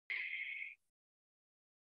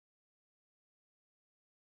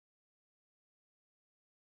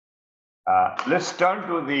Let's turn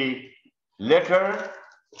to the letter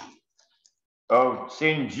of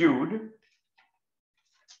St. Jude,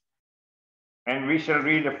 and we shall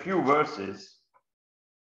read a few verses.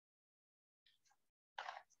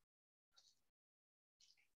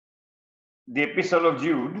 The Epistle of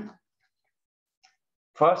Jude,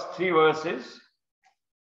 first 3 verses,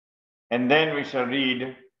 and then we shall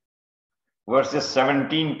read verses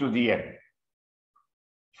 17 to the end.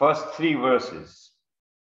 First 3 verses.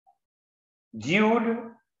 Jude,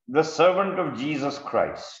 the servant of Jesus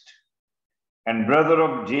Christ, and brother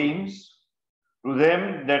of James, to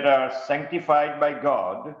them that are sanctified by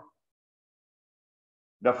God,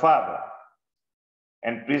 the Father,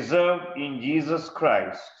 and preserved in Jesus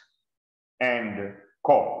Christ, and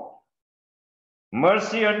called.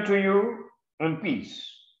 Mercy unto you, and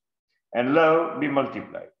peace, and love be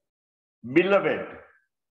multiplied. Beloved,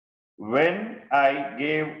 when I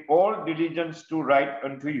gave all diligence to write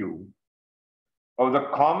unto you of the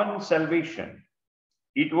common salvation,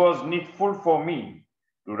 it was needful for me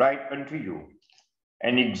to write unto you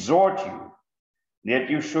and exhort you that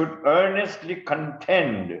you should earnestly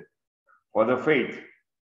contend for the faith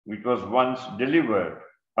which was once delivered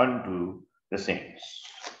unto the saints.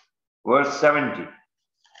 Verse 70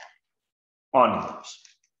 onwards.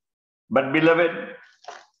 But beloved,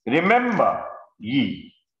 remember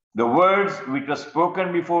ye the words which were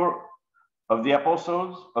spoken before of the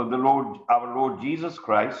apostles of the Lord, our Lord Jesus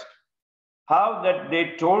Christ, how that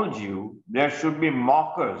they told you there should be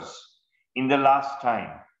mockers in the last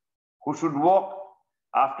time, who should walk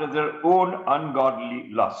after their own ungodly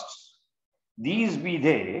lusts. These be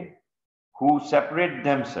they who separate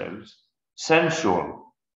themselves,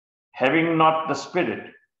 sensual, having not the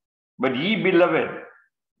Spirit. But ye, beloved,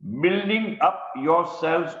 building up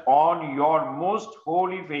yourselves on your most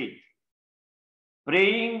holy faith,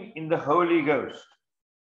 praying in the Holy Ghost,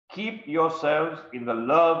 keep yourselves in the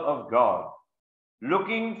love of God,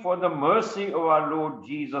 looking for the mercy of our Lord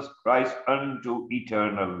Jesus Christ unto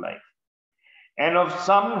eternal life. And of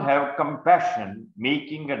some have compassion,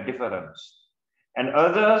 making a difference, and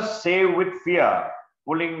others save with fear,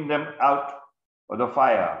 pulling them out of the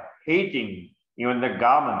fire, hating even the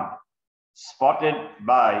garment spotted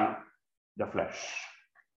by the flesh.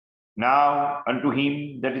 Now unto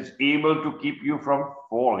him that is able to keep you from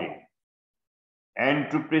falling, and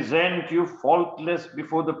to present you faultless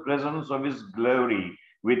before the presence of his glory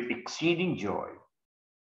with exceeding joy,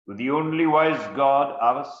 to the only wise God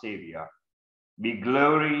our Savior, be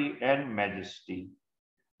glory and majesty,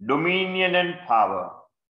 dominion and power,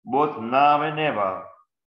 both now and ever.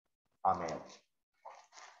 Amen.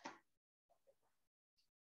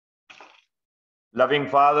 Loving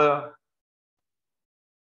Father,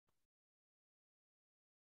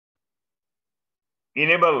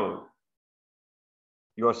 enable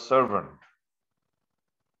your servant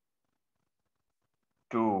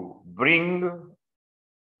to bring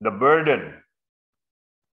the burden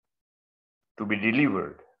to be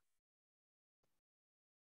delivered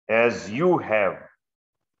as you have,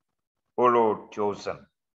 O Lord, chosen.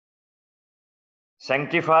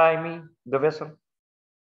 Sanctify me, the vessel.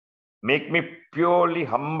 Make me purely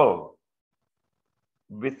humble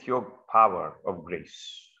with your power of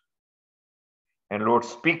grace. And Lord,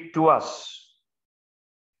 speak to us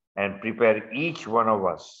and prepare each one of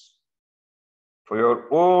us for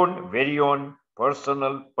your own, very own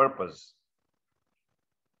personal purpose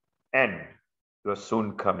and your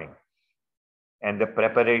soon coming and the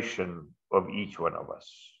preparation of each one of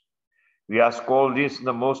us. We ask all this in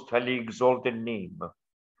the most highly exalted name,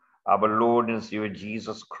 our Lord and Savior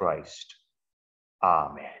Jesus Christ.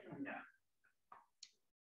 Amen.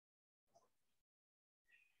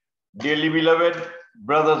 Dearly beloved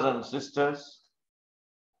brothers and sisters,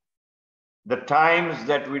 the times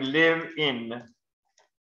that we live in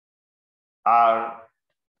are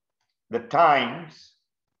the times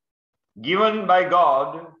given by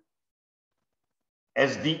God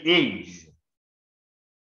as the age.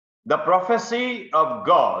 The prophecy of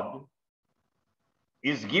God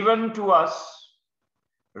is given to us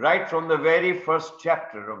right from the very first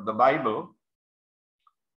chapter of the Bible,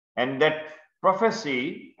 and that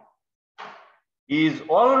prophecy is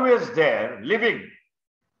always there, living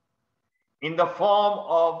in the form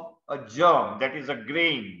of a germ, that is a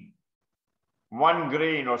grain, one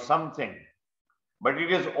grain or something, but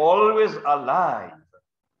it is always alive.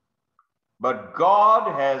 But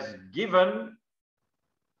God has given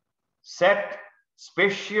set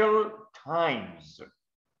special times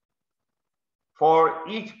for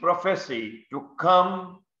each prophecy to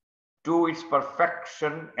come to its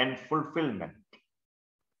perfection and fulfillment.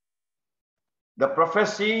 the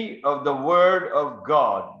prophecy of the word of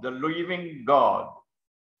God, the living God,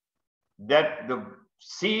 that the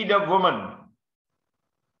seed of woman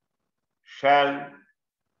shall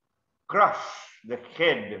crush the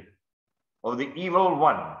head of the evil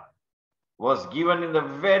one, was given in the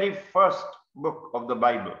very first book of the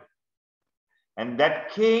Bible. And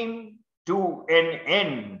that came to an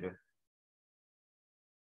end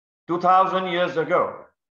 2000 years ago.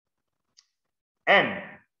 And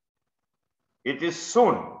it is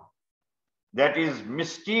soon that his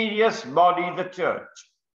mysterious body, the church,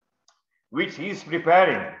 which he is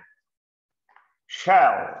preparing,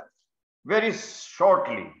 shall very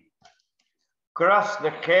shortly crush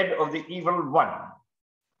the head of the evil one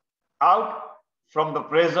out from the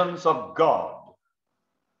presence of God,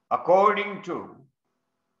 according to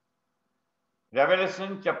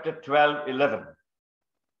Revelation chapter 12:11.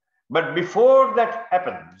 But before that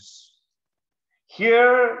happens,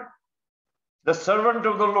 here the servant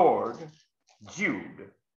of the Lord,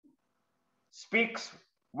 Jude, speaks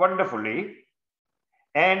wonderfully,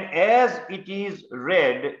 and as it is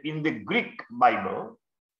read in the Greek Bible,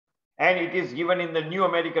 and it is given in the New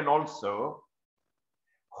American also,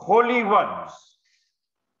 holy ones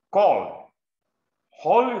called,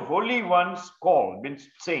 holy ones called means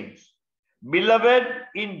saints, beloved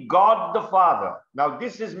in God the Father. Now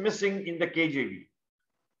this is missing in the KJV.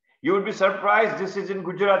 You would be surprised, this is in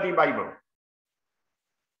Gujarati Bible.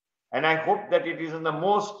 And I hope that it is in the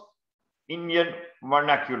most Indian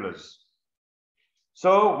vernaculars.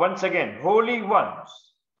 So once again, holy ones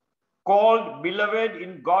called beloved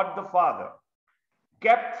in God the Father,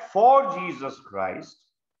 kept for Jesus Christ,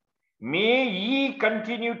 may ye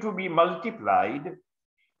continue to be multiplied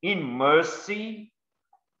in mercy,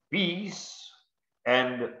 peace,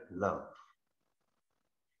 and love.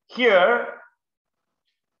 Here,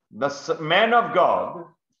 the man of God,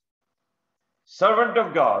 servant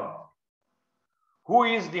of God, who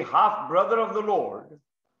is the half brother of the Lord,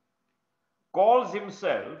 calls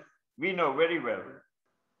himself, we know very well,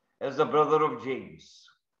 as the brother of James.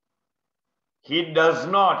 He does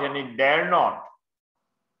not and he dare not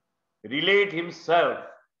relate himself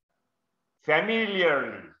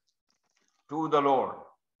familiarly to the Lord.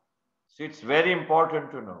 So it's very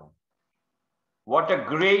important to know what a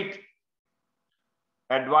great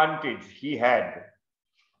advantage he had,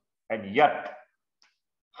 and yet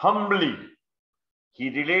humbly he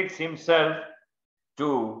relates himself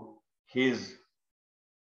to his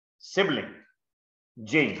sibling,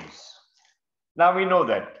 James. Now we know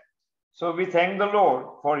that. So we thank the Lord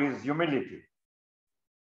for his humility.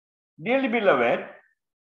 Dearly beloved,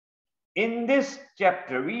 in this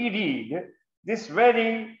chapter we read this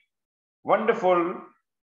very wonderful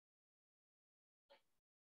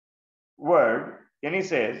word, and he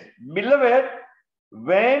says, beloved,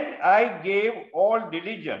 when I gave all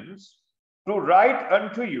diligence to write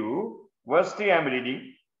unto you, verse 3 I am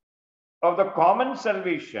reading, of the common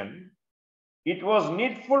salvation, it was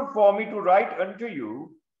needful for me to write unto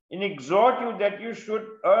you and exhort you that you should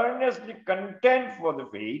earnestly contend for the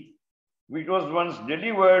faith which was once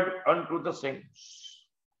delivered unto the saints.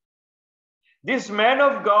 This man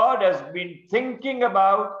of God has been thinking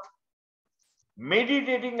about,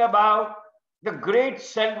 meditating about the great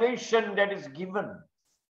salvation that is given.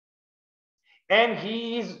 And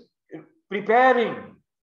he is preparing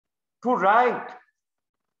to write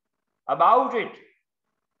about it.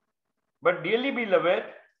 But dearly beloved,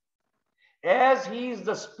 as he is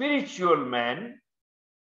the spiritual man,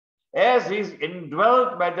 as he is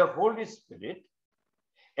indwelt by the Holy Spirit,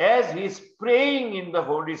 as he is praying in the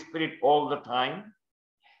Holy Spirit all the time,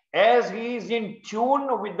 as he is in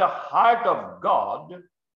tune with the heart of God,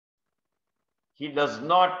 he does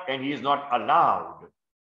not and he is not allowed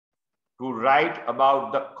to write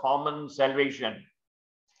about the common salvation,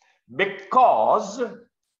 because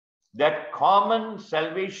that common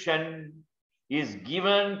salvation is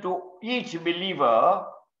given to each believer,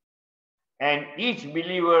 and each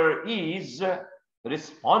believer is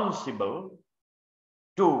responsible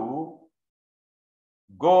to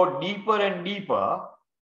go deeper and deeper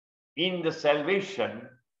in the salvation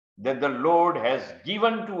that the Lord has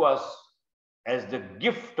given to us as the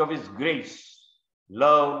gift of his grace,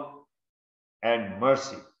 love, and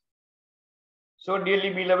mercy. So,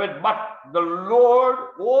 dearly beloved, but the Lord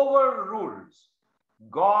overrules,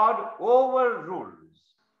 God overrules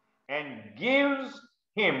and gives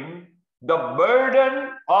him the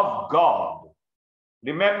burden of God.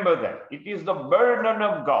 Remember that. It is the burden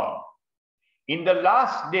of God. In the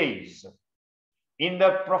last days, in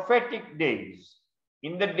the prophetic days,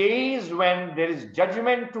 in the days when there is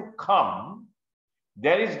judgment to come,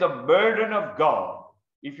 there is the burden of God.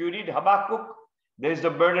 If you read Habakkuk there is the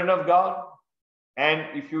burden of God. And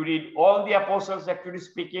if you read all the apostles actually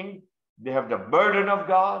speaking, they have the burden of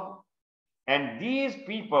God. And these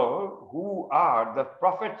people who are the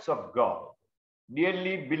prophets of God,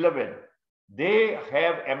 dearly beloved, they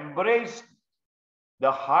have embraced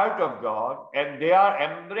the heart of God, and they are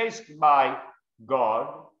embraced by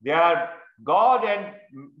God. They are God, and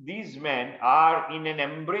these men are in an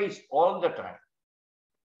embrace all the time.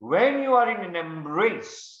 When you are in an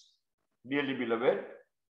embrace, dearly beloved,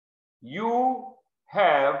 you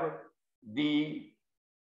have the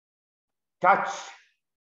touch,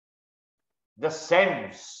 the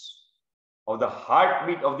sense of the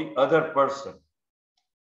heartbeat of the other person.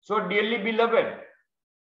 So, dearly beloved,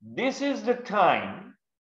 this is the time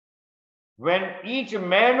when each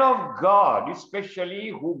man of God, especially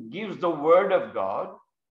who gives the word of God,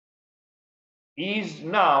 is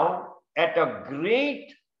now at a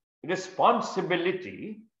great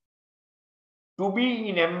responsibility to be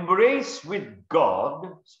in embrace with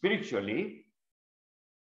God spiritually,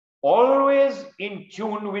 always in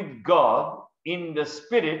tune with God in the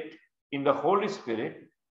Spirit, in the Holy Spirit,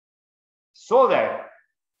 so that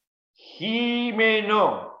he may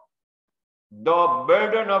know the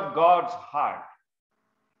burden of God's heart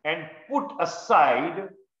and put aside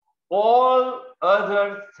all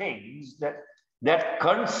other things that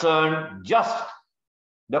concern just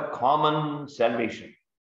the common salvation.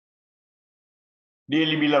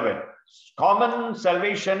 Dearly beloved, common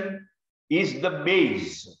salvation is the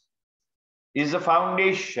base, is the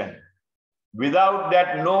foundation. Without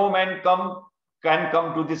that, no man can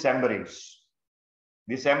come to this embrace.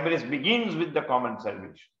 This embrace begins with the common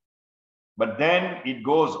salvation. But then it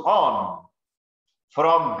goes on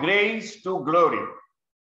from grace to glory,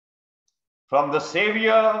 from the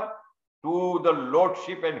Savior to the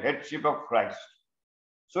Lordship and Headship of Christ.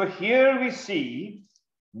 So here we see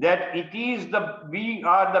that we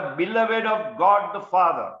are the beloved of God the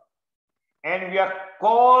Father, and we are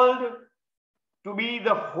called to be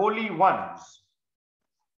the holy ones.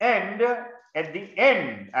 And at the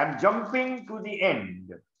end, I'm jumping to the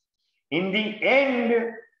end. In the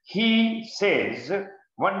end, he says,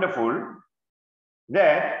 wonderful,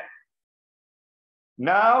 that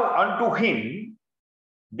now unto him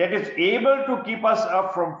that is able to keep us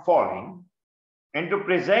up from falling and to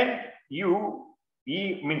present you,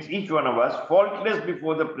 means each one of us, faultless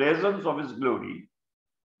before the presence of his glory,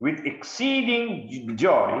 with exceeding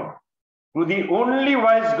joy, to the only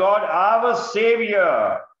wise God, our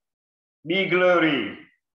Savior, be glory.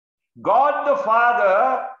 God the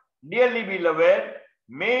Father, dearly beloved,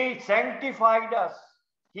 sanctified us.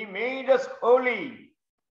 He made us holy.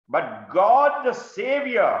 But God the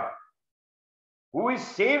Savior, who is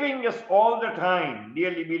saving us all the time,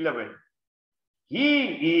 dearly beloved,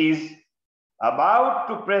 he is about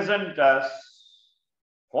to present us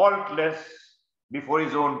faultless before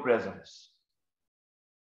his own presence.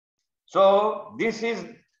 So this is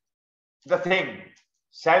the thing.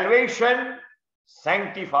 Salvation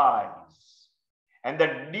sanctifies. And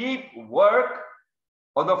the deep work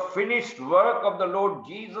or the finished work of the Lord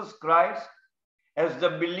Jesus Christ, as the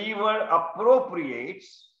believer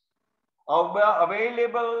appropriates,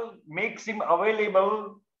 makes him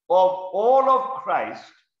available of all of Christ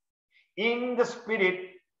in the Spirit,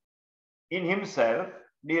 in himself,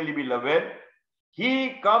 dearly beloved,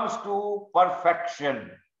 he comes to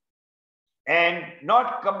perfection. And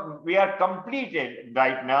we are completed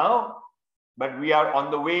right now, but we are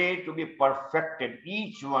on the way to be perfected,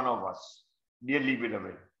 each one of us, dearly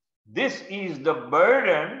beloved. This is the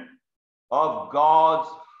burden of God's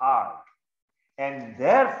heart. And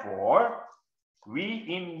therefore,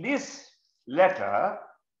 in this letter,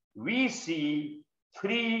 we see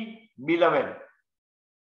three beloveds.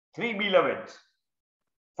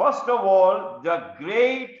 First of all, the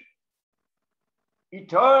great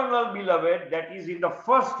eternal beloved that is in the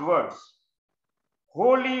first verse,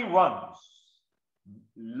 holy ones,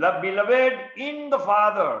 beloved in the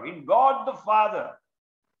Father, in God the Father.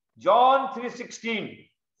 John 3:16,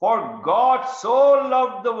 for God so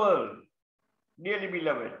loved the world, dearly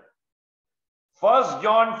beloved. 1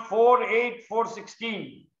 John 4:8,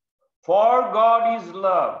 4:16, for God is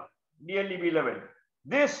love, dearly beloved.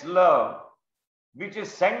 This love, which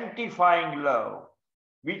is sanctifying love,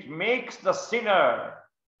 which makes the sinner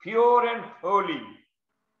pure and holy,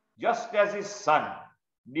 just as his Son,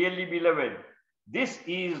 dearly beloved. This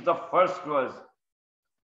is the first verse.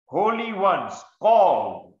 Holy ones,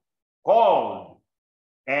 called,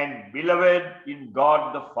 and beloved in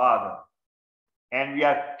God the Father. And we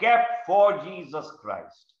are kept for Jesus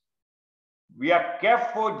Christ. We are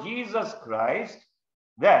kept for Jesus Christ,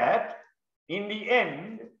 that in the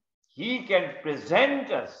end, He can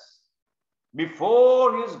present us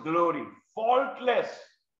before his glory, faultless.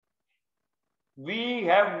 We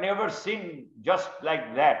have never sinned just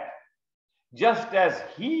like that. Just as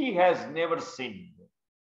he has never sinned,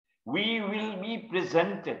 we will be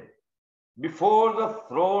presented before the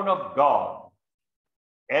throne of God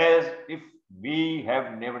as if we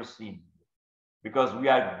have never sinned, because we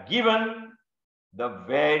are given the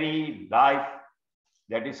very life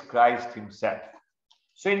that is Christ himself.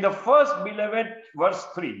 So in the first, beloved, verse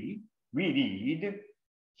 3, we read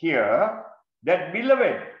here that,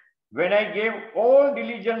 beloved, when I gave all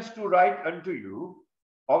diligence to write unto you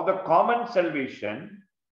of the common salvation,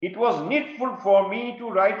 it was needful for me to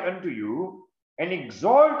write unto you and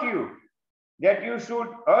exhort you that you should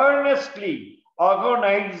earnestly,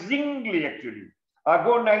 agonizingly,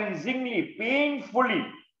 painfully,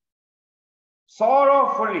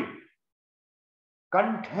 sorrowfully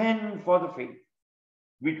contend for the faith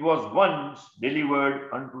which was once delivered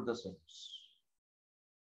unto the saints.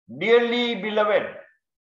 Dearly beloved,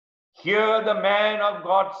 here the man of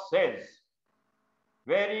God says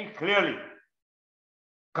very clearly,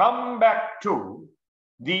 come back to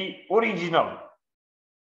the original,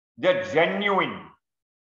 the genuine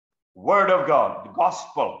word of God, the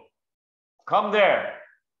gospel. Come there.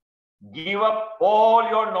 Give up all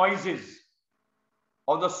your noises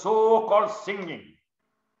of the so-called singing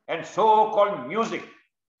and so-called music.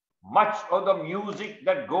 Much of the music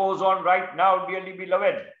that goes on right now, dearly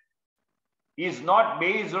beloved, is not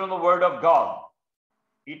based on the word of God.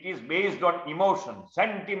 It is based on emotion,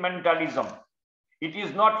 sentimentalism. It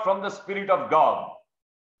is not from the Spirit of God.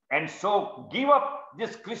 And so give up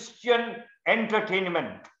this Christian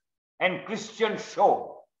entertainment and Christian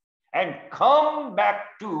show and come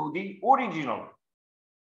back to the original,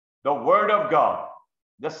 the word of God,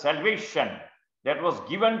 the salvation that was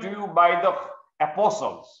given to you by the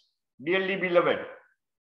apostles. Dearly beloved,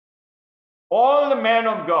 all the men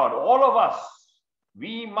of God, all of us,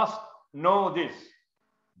 we must know this,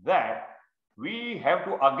 that we have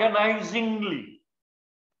to agonizingly,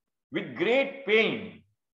 with great pain,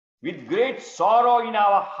 with great sorrow in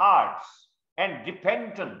our hearts and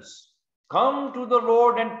repentance, come to the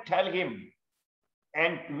Lord and tell him.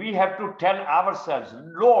 And we have to tell ourselves,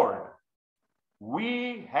 Lord,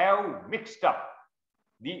 we have mixed up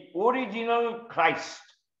the original Christ,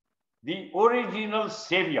 the original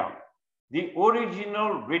Savior, the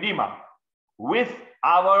original Redeemer, with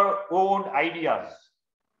our own ideas,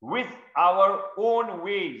 with our own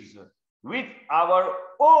ways, with our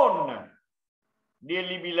own,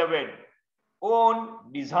 dearly beloved,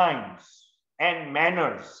 own designs and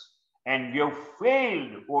manners. And we have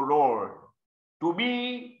failed, O Lord, to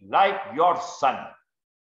be like your Son,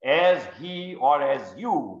 as he or as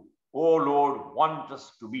you, O Lord, want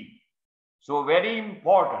us to be. So very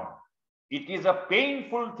important. It is a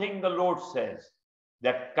painful thing, the Lord says,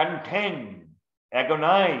 that contend,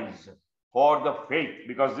 agonize for the faith.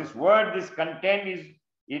 Because this word, this contend,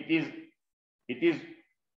 it is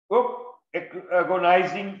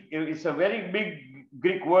agonizing. It's a very big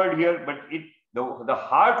Greek word here, but the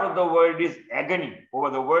heart of the word is agony.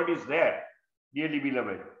 Over the word is there, dearly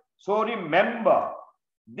beloved. So remember,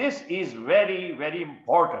 this is very, very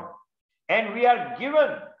important. And we are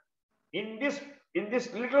given in this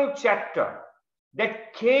little chapter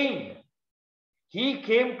that Cain, he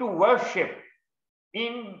came to worship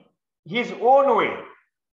in his own way,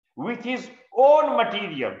 with his own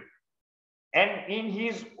material and in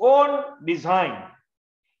his own design.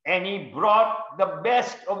 And he brought the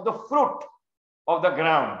best of the fruit of the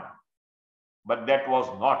ground. But that was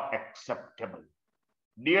not acceptable.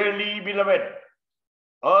 Dearly beloved,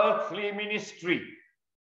 earthly ministry,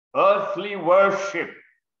 earthly worship,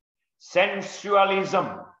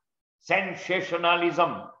 sensualism,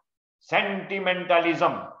 sensationalism,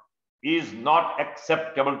 sentimentalism is not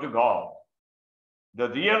acceptable to God. The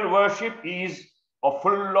real worship is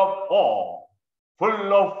full of awe,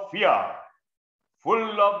 full of fear,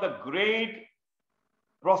 full of the great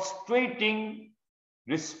prostrating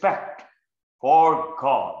respect for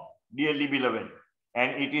God, dearly beloved.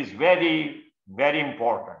 And it is very, very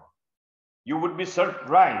important. You would be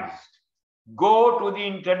surprised. Go to the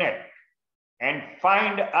internet and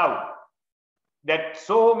find out that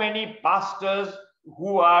so many pastors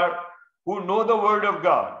who know the word of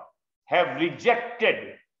God have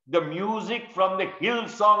rejected the music from the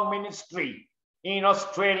Hillsong ministry in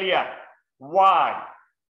Australia. Why?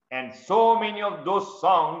 And so many of those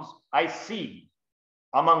songs I see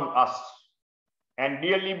among us. And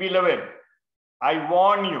dearly beloved, I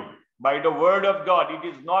warn you by the word of God, it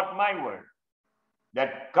is not my word,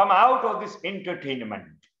 that come out of this entertainment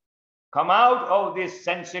Come out of this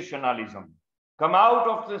sensationalism. Come out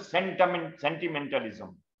of the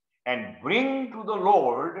sentimentalism and bring to the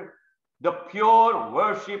Lord the pure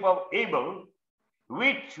worship of Abel,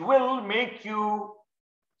 which will make you,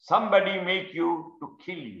 somebody make you to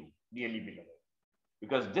kill you, dearly beloved.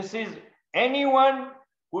 Because this is anyone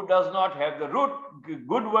who does not have the root,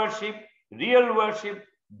 good worship, real worship,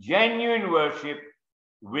 genuine worship,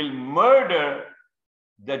 will murder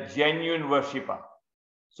the genuine worshipper.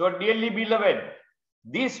 So, dearly beloved,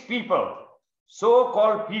 these people,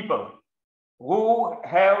 so-called people who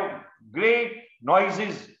have great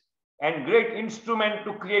noises and great instrument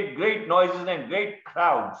to create great noises and great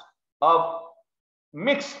crowds of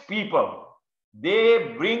mixed people,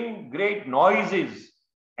 they bring great noises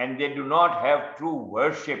and they do not have true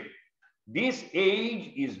worship. This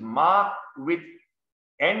age is marked with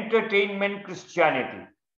entertainment Christianity.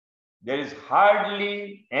 There is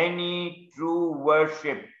hardly any true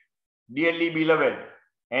worship, dearly beloved,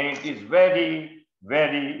 and it is very,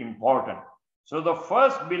 very important. So the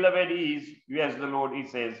first, beloved, is, as the Lord, he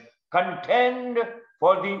says, contend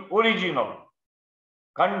for the original.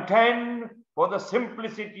 Contend for the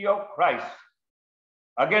simplicity of Christ.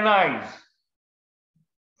 Agonize.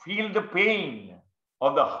 Feel the pain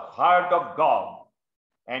of the heart of God.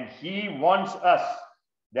 And he wants us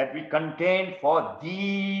that we contend for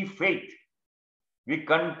the faith. We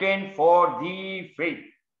contend for the faith.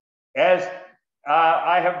 As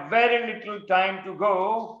I have very little time to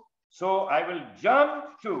go, so I will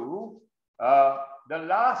jump to the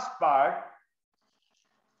last part,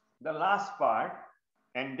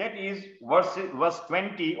 and that is verse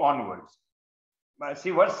 20 onwards.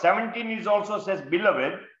 See, verse 17 is also says,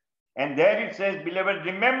 beloved, and there it says, beloved,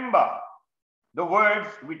 remember the words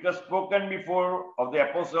which were spoken before of the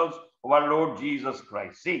apostles of our Lord Jesus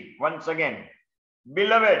Christ. See, once again,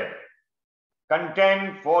 beloved,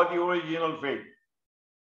 contend for the original faith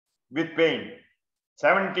with pain.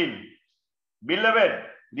 17, beloved,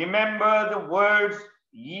 remember the words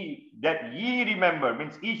that ye remember,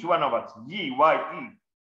 means each one of us, ye, Y-E,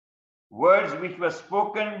 words which were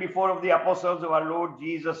spoken before of the apostles of our Lord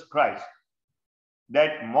Jesus Christ,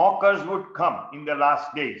 that mockers would come in the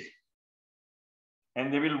last days,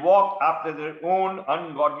 and they will walk after their own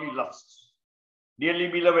ungodly lusts. Dearly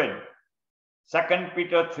beloved, 2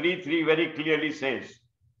 Peter 3:3 very clearly says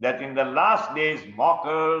that in the last days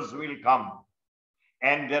mockers will come.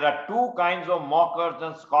 And there are two kinds of mockers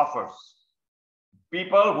and scoffers.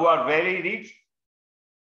 People who are very rich,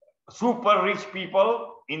 super rich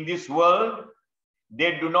people in this world,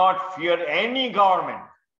 they do not fear any government.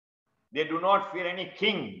 They do not fear any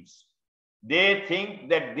kings. They think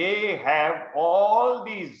that they have all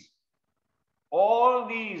these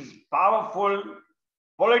powerful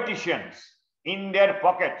politicians in their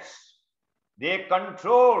pockets. They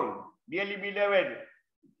control, dearly beloved,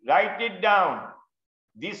 write it down.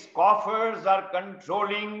 These scoffers are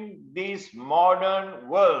controlling this modern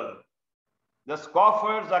world. The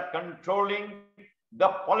scoffers are controlling the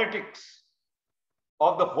politics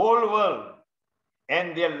of the whole world,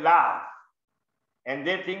 and they laugh. And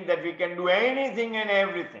they think that we can do anything and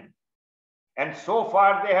everything. And so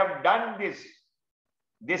far they have done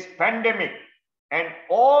this pandemic and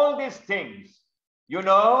all these things. You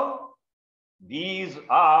know, these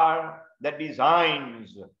are the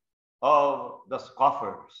designs of the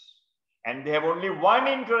scoffers. And they have only one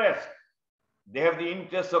interest. They have the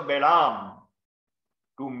interest of Balaam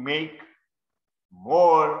to make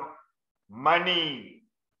more money.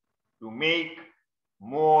 To make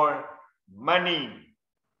more money,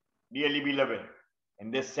 dearly beloved.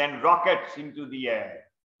 And they send rockets into the air.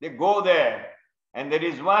 They go there, and there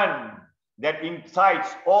is one that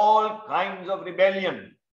incites all kinds of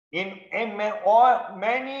rebellion in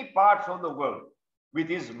many parts of the world with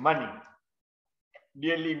his money,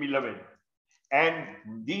 dearly beloved.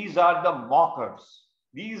 And these are the mockers.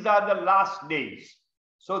 These are the last days.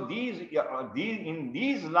 So in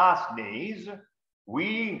these last days,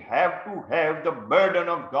 we have to have the burden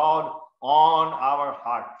of God on our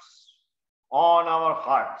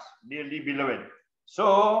hearts, dearly beloved.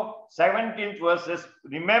 So 17th verse says,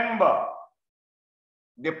 remember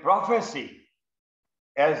the prophecy,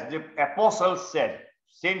 as the apostle said.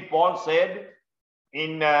 St. Paul said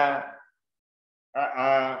in,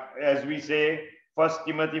 as we say, 1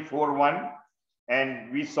 Timothy 4:1,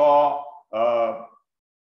 and we saw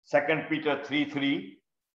 2 Peter 3:3.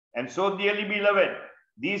 And so, dearly beloved,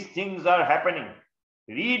 these things are happening.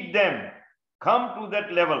 Read them, come to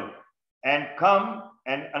that level, and come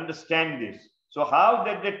and understand this. So how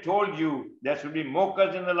that they told you there should be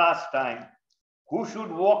mockers in the last time, who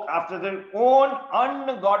should walk after their own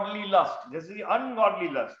ungodly lust. This is the ungodly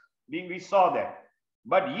lust. We saw that.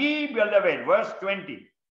 But ye, beloved, verse 20,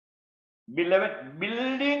 beloved,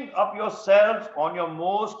 building up yourselves on your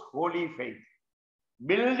most holy faith.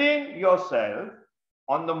 Building yourself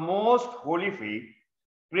on the most holy faith,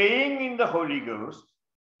 praying in the Holy Ghost,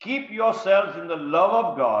 keep yourselves in the love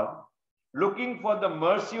of God, looking for the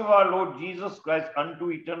mercy of our Lord Jesus Christ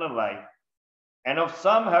unto eternal life. And of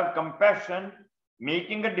some have compassion,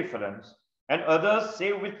 making a difference, and others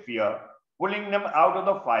save with fear, pulling them out of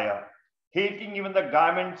the fire, hating even the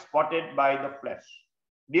garment spotted by the flesh.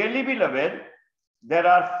 Dearly beloved, there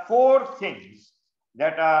are 4 things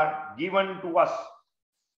that are given to us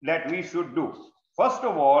that we should do. First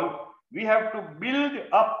of all, we have to build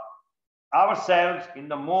up ourselves in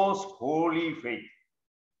the most holy faith.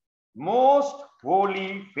 Most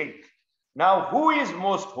holy faith. Now, who is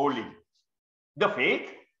most holy? The faith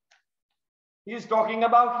he is talking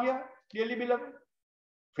about here, dearly beloved.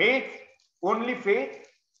 Faith, only faith.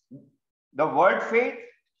 The word faith.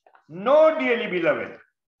 No, dearly beloved.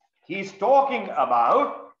 He is talking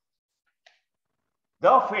about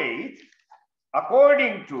the faith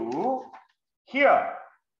according to here,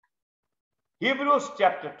 Hebrews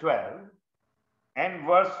chapter 12 and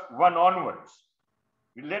verse 1 onwards.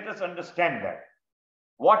 Let us understand that.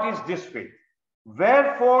 What is this faith?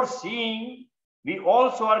 Wherefore, seeing we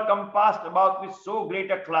also are compassed about with so great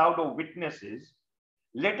a cloud of witnesses,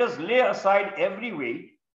 let us lay aside every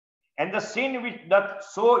weight and the sin which doth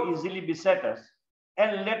so easily beset us,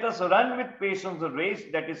 and let us run with patience the race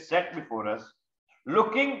that is set before us,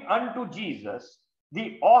 looking unto Jesus,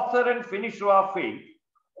 the author and finisher of our faith,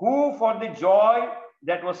 who for the joy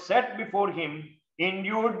that was set before him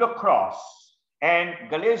endured the cross. And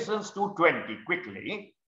Galatians 2:20,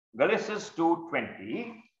 quickly, Galatians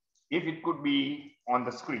 2:20, if it could be on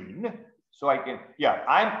the screen, so I can,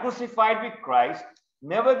 I am crucified with Christ,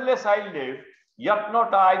 nevertheless I live, yet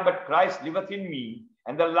not I, but Christ liveth in me,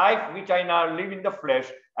 and the life which I now live in the flesh,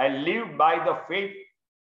 I live by the faith,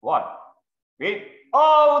 what? Faith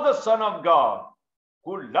of the Son of God,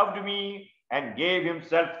 who loved me and gave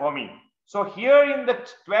himself for me. So here in the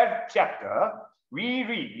 12th chapter, we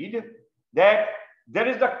read that there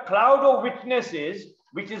is the cloud of witnesses,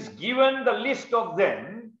 which is given the list of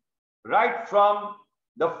them, right from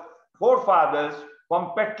the forefathers,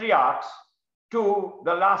 from patriarchs to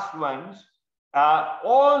the last ones.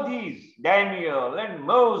 All these, Daniel and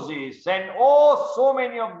Moses and so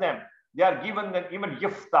many of them, they are given them, even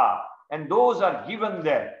Jephthah, and those are given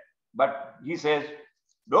there. But he says,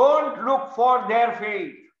 don't look for their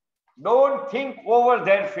faith. Don't think over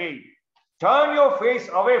their faith. Turn your face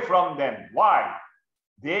away from them. Why?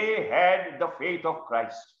 They had the faith of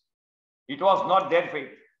Christ. It was not their faith.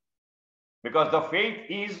 Because the faith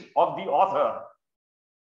is of the author,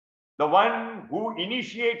 the one who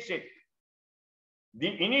initiates it.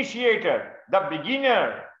 The initiator, the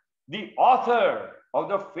beginner, the author of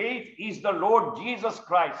the faith is the Lord Jesus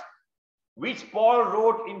Christ, which Paul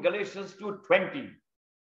wrote in Galatians 2:20,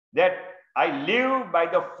 that I live by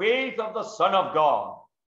the faith of the Son of God.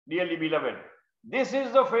 Dearly beloved, this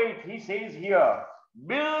is the faith, he says here,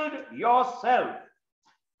 build yourself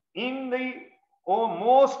in the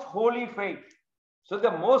most holy faith. So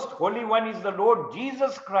the most holy one is the Lord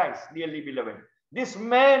Jesus Christ, dearly beloved. This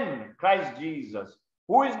man, Christ Jesus,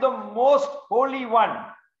 who is the most holy one,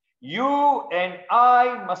 you and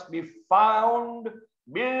I must be found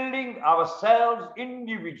building ourselves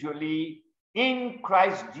individually in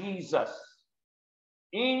Christ Jesus.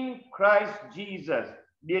 In Christ Jesus,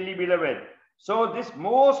 dearly beloved. So this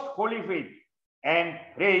most holy faith and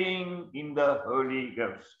praying in the Holy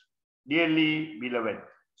Ghost, dearly beloved.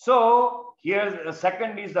 So here the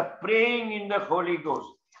second is the praying in the Holy Ghost.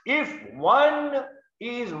 If one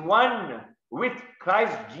is one with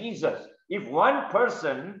Christ Jesus, if one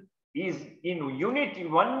person is in unity,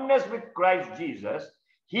 oneness with Christ Jesus,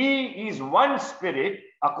 he is one spirit,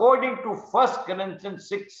 according to 1 Corinthians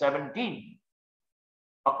 6:17.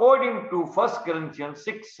 According to 1 Corinthians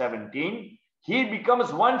 6:17, he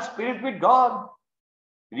becomes one spirit with God.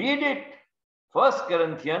 Read it. 1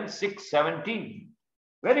 Corinthians 6:17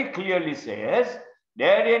 very clearly says,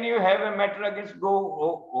 therein you have a matter against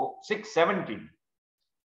 6:17.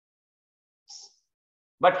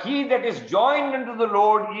 But he that is joined unto the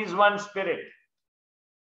Lord is one spirit.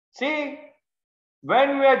 See,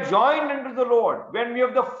 when we are joined unto the Lord, when we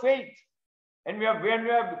have the faith, and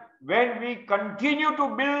when we continue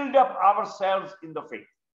to build up ourselves in the faith.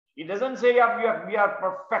 It doesn't say we are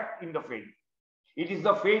perfect in the faith. It is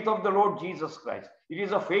the faith of the Lord Jesus Christ. It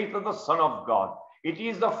is the faith of the Son of God. It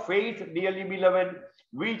is the faith, dearly beloved,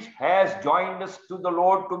 which has joined us to the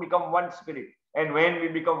Lord to become one spirit. And when we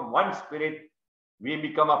become one spirit, we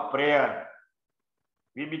become a prayer.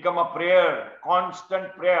 We become a prayer,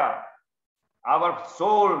 constant prayer. Our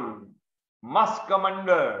soul must come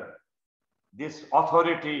under this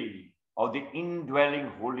authority of the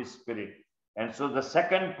indwelling Holy Spirit. And so the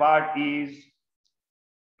second part is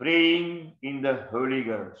praying in the Holy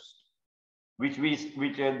Ghost, which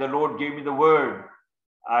the Lord gave me the word.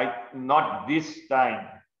 Not this time,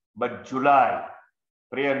 but July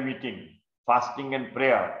prayer meeting, fasting and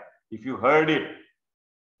prayer. If you heard it,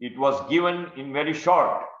 it was given in very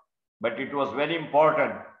short, but it was very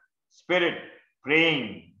important. Spirit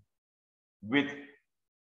praying with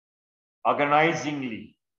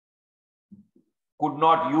organizingly, could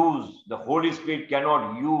not use, the Holy Spirit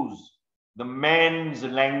cannot use the man's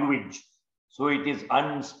language. So it is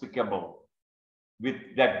unspeakable. With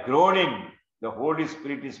that groaning, the Holy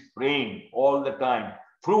Spirit is praying all the time.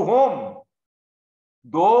 Through whom?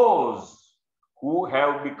 Those who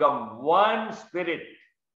have become one spirit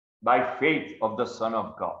by faith of the Son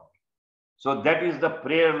of God. So that is the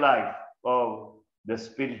prayer life of the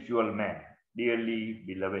spiritual man, dearly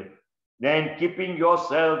beloved. Then keeping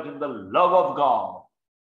yourselves in the love of God.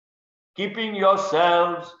 Keeping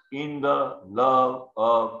yourselves in the love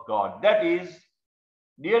of God. That is,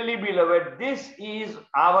 dearly beloved, this is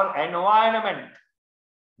our environment.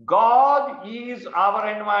 God is our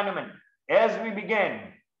environment. As we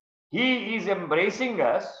began, He is embracing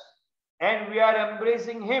us and we are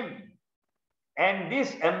embracing Him. And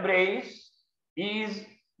this embrace is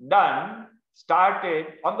started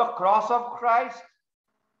on the cross of Christ,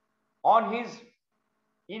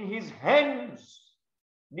 in His hands,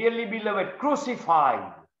 dearly beloved,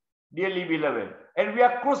 crucified, dearly beloved. And we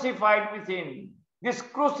are crucified with Him. This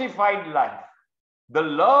crucified life, the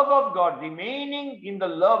love of God, remaining in the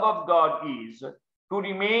love of God is to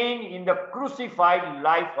remain in the crucified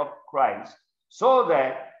life of Christ, so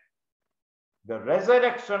that the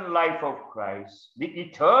resurrection life of Christ, the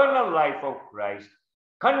eternal life of Christ,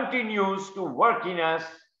 continues to work in us,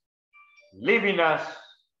 live in us,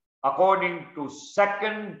 according to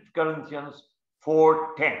 2 Corinthians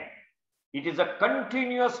 4:10. It is a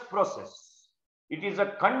continuous process. It is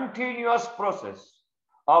a continuous process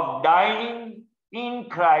of dying in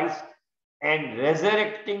Christ and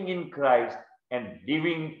resurrecting in Christ and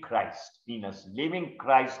living Christ in us, living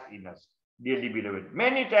Christ in us, dearly beloved.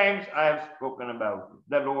 Many times I have spoken about it.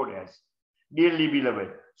 The Lord has, dearly beloved.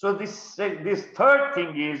 So this third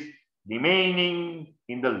thing is remaining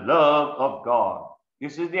in the love of God.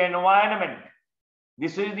 This is the environment.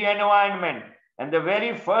 This is the environment. And the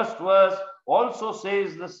very first verse also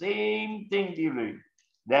says the same thing, dearly.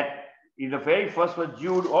 That in the very first verse,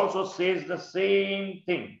 Jude also says the same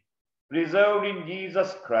thing. Preserved in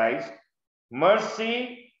Jesus Christ,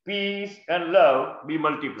 mercy, peace, and love be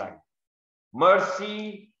multiplied.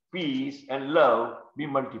 Mercy, peace, and love be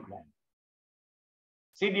multiplied.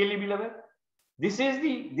 See, dearly beloved, this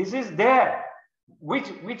is there.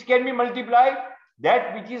 Which can be multiplied?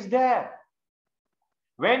 That which is there.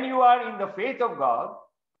 When you are in the faith of God,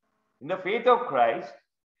 in the faith of Christ,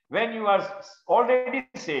 when you are already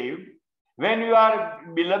saved, when you are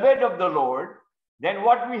beloved of the Lord, then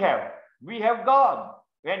what we have? We have God.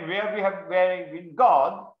 And with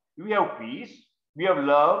God, we have peace, we have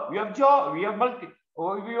love, we have joy, we have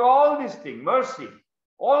all these things, mercy,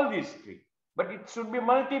 all these things. But it should be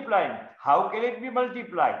multiplying. How can it be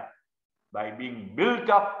multiplied? By being built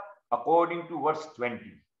up according to verse 20.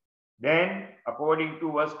 Then, according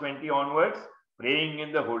to verse 20 onwards, praying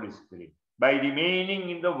in the Holy Spirit. By remaining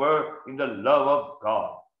in the word, in the love of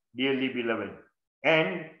God, dearly beloved.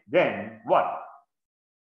 And then what?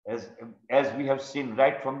 As we have seen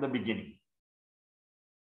right from the beginning,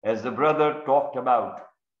 as the brother talked about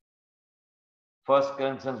 1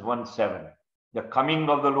 Corinthians 1:7, the coming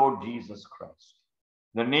of the Lord Jesus Christ,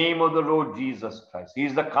 the name of the Lord Jesus Christ. He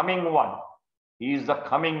is the coming one. He is the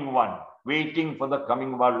coming one, waiting for the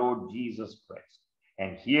coming of our Lord Jesus Christ.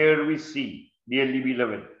 And here we see, dearly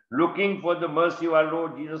beloved, looking for the mercy of our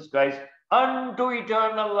Lord Jesus Christ unto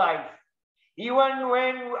eternal life. Even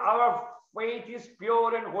when our faith is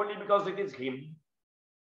pure and holy because it is Him,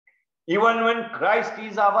 even when Christ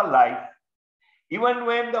is our life, even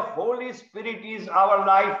when the Holy Spirit is our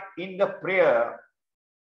life in the prayer,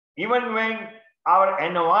 even when our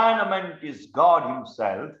environment is God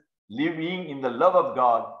Himself, living in the love of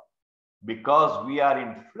God, because we are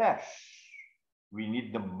in flesh, we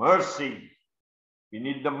need the mercy. We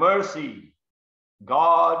need the mercy.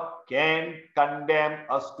 God can condemn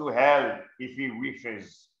us to hell if He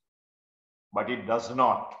wishes, but it does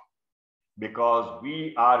not, because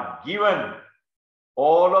we are given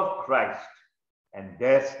all of Christ, and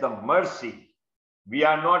that's the mercy We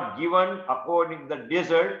are not given according to the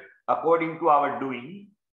desert, according to our doing,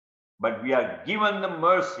 but we are given the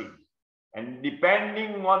mercy. And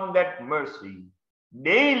depending on that mercy,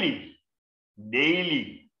 daily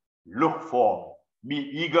look for, be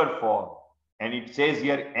eager for. And it says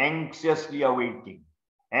here, anxiously awaiting,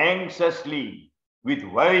 anxiously with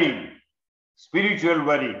worry, spiritual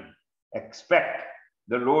worry, expect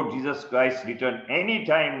the Lord Jesus Christ return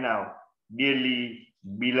anytime now, dearly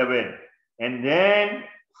beloved. And then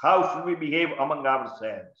how should we behave among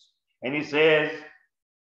ourselves? And he says,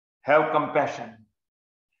 have compassion.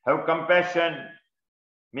 Have compassion,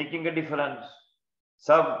 making a difference.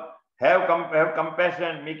 Have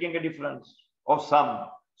compassion, making a difference of some.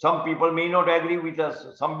 Some people may not agree with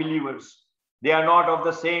us, some believers. They are not of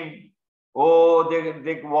the same. Oh,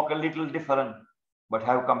 they walk a little different. But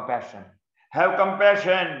have compassion. Have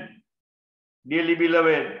compassion, dearly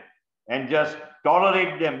beloved, and just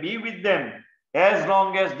tolerate them, be with them, as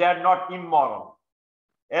long as they are not immoral,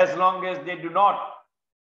 as long as they do not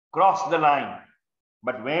cross the line.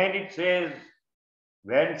 But when it says,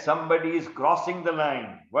 when somebody is crossing the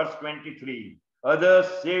line, verse 23, others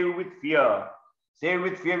save with fear. Save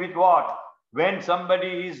with fear with what? When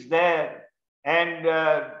somebody is there and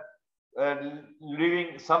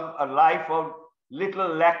living a life of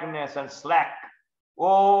little lackness and slack.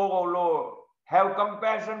 Oh Lord, have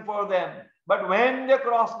compassion for them. But when they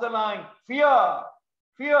cross the line, fear.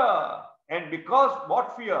 And because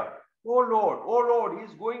what fear? Oh Lord,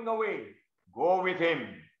 he's going away. Go with him.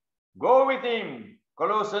 Go with him.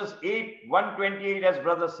 Colossians 8:128, as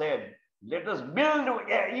brother said, let us build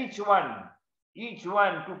each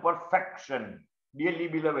one to perfection. Dearly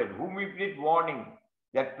beloved, whom we did warning,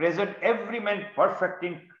 that present every man perfect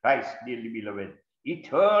in Christ, dearly beloved.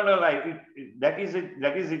 Eternal life, that is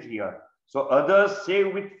it here. So others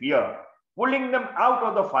save with fear, pulling them out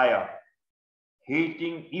of the fire,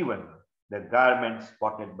 hating even the garment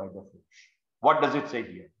spotted by the flesh. What does it say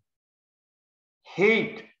here?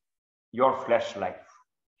 Hate your flesh life.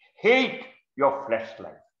 Hate your flesh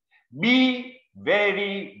life. Be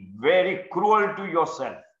very, very cruel to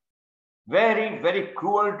yourself. Very, very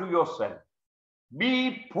cruel to yourself.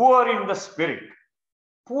 Be poor in the spirit.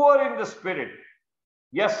 Poor in the spirit.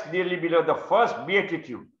 Yes, dearly beloved, the first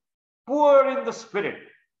beatitude. Poor in the spirit.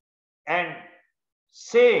 And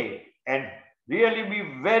say and really be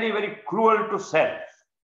very, very cruel to self.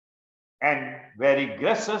 And very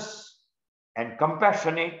gracious and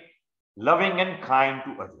compassionate, loving and kind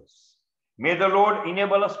to others. May the Lord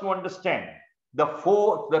enable us to understand the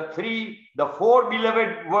four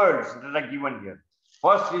beloved words that are given here.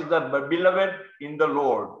 First is the beloved in the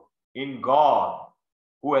Lord, in God,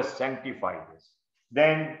 who has sanctified us.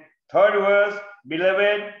 Then third verse,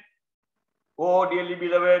 beloved, oh dearly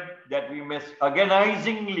beloved, that we must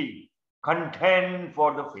agonizingly contend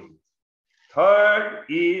for the faith. Third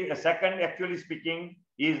is, second actually speaking,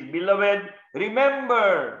 is beloved,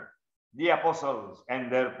 remember the apostles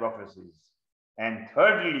and their prophecies. And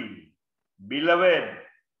thirdly, beloved,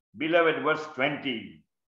 verse 20,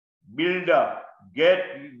 build up,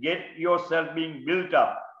 get yourself being built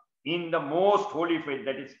up in the most holy faith,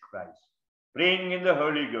 that is Christ, praying in the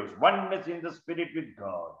Holy Ghost, oneness in the Spirit with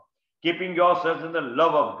God, keeping yourselves in the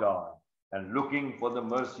love of God, and looking for the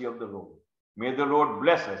mercy of the Lord. May the Lord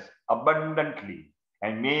bless us abundantly,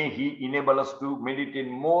 and may He enable us to meditate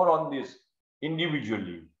more on this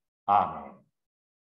individually. Amen.